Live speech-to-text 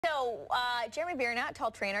So, Jeremy Biernat, tall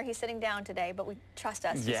trainer, he's sitting down today, but we trust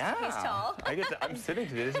us. Yeah. He's tall. I'm sitting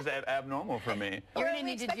today. This is abnormal for me. You're going to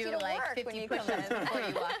need to do like 50 push-ups before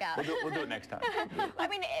you walk out. We'll do it next time. I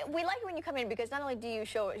mean, we like it when you come in because not only do you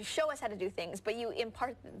show us how to do things, but you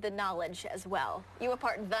impart the knowledge as well. You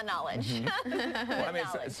impart the knowledge. Mm-hmm. Well, I mean,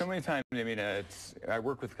 so many times, I mean, I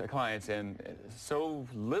work with clients, and so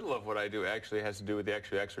little of what I do actually has to do with the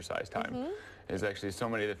actual exercise time. Mm-hmm. There's actually so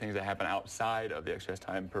many of the things that happen outside of the exercise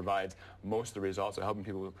time provides most of the results of helping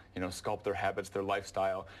people, sculpt their habits, their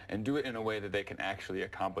lifestyle, and do it in a way that they can actually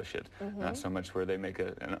accomplish it. Mm-hmm. Not so much where they make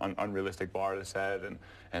an unrealistic bar to set,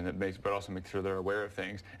 but also make sure they're aware of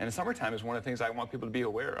things. And the summertime is one of the things I want people to be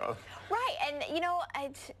aware of. Right, and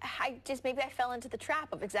I just maybe I fell into the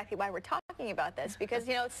trap of exactly why we're talking about this because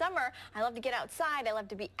it's summer. I love to get outside. I love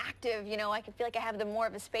to be active. I can feel like I have more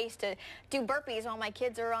of a space to do burpees while my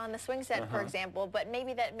kids are on the swing set, for example. But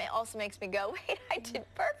maybe that also makes me go, wait, I did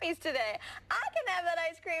burpees today. I can have that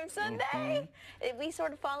ice cream sundae. We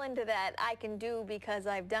sort of fall into that I can do because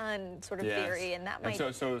I've done sort of theory, and that might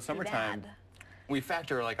so summertime. We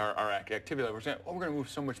factor like our activity level. We're saying, oh, we're going to move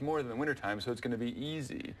so much more than the wintertime, so it's going to be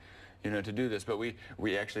easy, to do this. But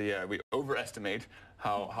we actually we overestimate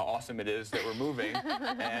how awesome it is that we're moving,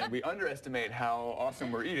 and we underestimate how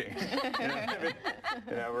awesome we're eating.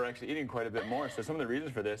 We're actually eating quite a bit more. So some of the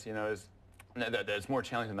reasons for this, is that it's more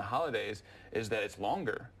challenging in the holidays is that it's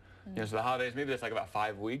longer. So the holidays, maybe that's like about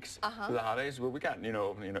 5 weeks for the holidays. Well, we got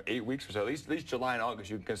 8 weeks or so. At least July and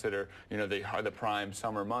August you can consider the prime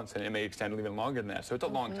summer months, and it may extend even longer than that. So it's a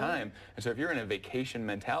long time. And so if you're in a vacation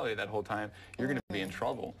mentality that whole time, you're going to be in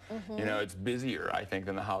trouble. It's busier, I think,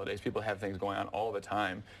 than the holidays. People have things going on all the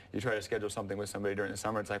time. You try to schedule something with somebody during the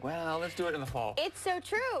summer, it's like, well, let's do it in the fall. It's so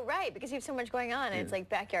true, right? Because you have so much going on, and it's like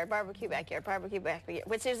backyard barbecue,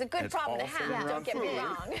 which is a good problem to have. Don't get me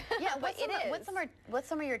wrong. Yeah, what's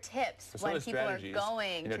some of your tips so when people are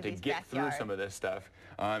going to get backyard? through some of this stuff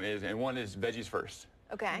one is veggies first.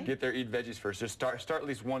 Okay. Get there, eat veggies first. Just start at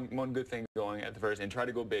least one good thing going at the first, and try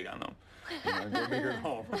to go big on them. Go bigger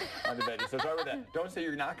home on the veggies. So start with that. Don't say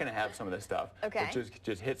you're not going to have some of this stuff. Okay. But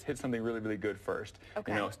just hit something really good first.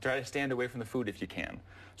 Okay. Try to stand away from the food if you can.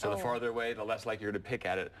 So the farther away, the less likely you're to pick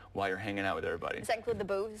at it while you're hanging out with everybody. Does that include the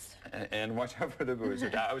booze? And watch out for the booze.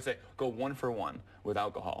 I would say go 1 for 1 with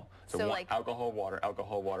alcohol. So like alcohol, water,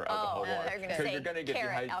 alcohol, water, alcohol, water. They're going to say you're going to get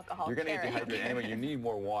dehydrated anyway. You need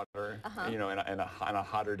more water, on a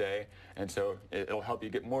hotter day, and so it'll help you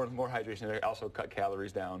get more hydration. It'll also cut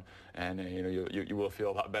calories down, and you will feel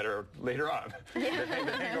a lot better later on. Yeah.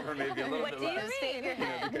 The hangover may be a little bit less. What do you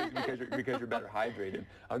mean? Because you're better hydrated.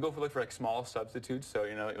 I'll look for like small substitutes. So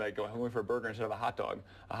like going for a burger instead of a hot dog.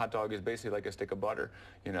 A hot dog is basically like a stick of butter.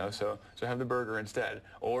 So have the burger instead,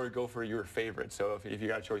 or go for your favorite. So if you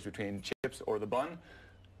got a choice between chips or the bun,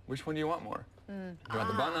 which one do you want more? Do you want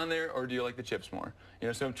the bun on there, or do you like the chips more?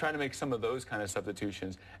 So I'm trying to make some of those kind of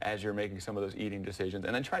substitutions as you're making some of those eating decisions,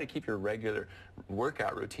 and then try to keep your regular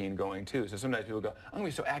workout routine going too. So sometimes people go, I'm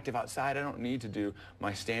going to be so active outside, I don't need to do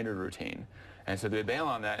my standard routine. And so they bail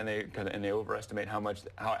on that, and they overestimate how much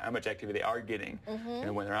activity they are getting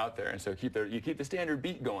when they're out there. And so you keep the standard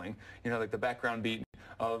beat going, like the background beat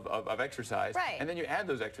of exercise, right. And then you add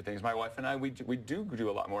those extra things. My wife and I, we do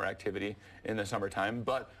a lot more activity in the summertime,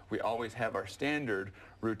 but we always have our standard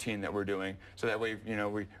routine that we're doing, so that way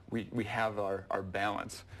we have our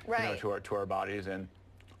balance, right. To our bodies, and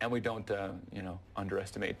we don't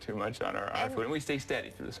underestimate too much on our food, and we stay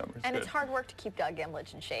steady through the summer. It's hard work to keep Doug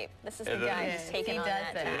Emlich in shape. This is the guy who's taking on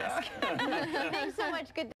that task. Yeah. Thanks so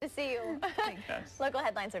much. Good to see you. Yes. Local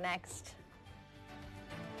headlines are next.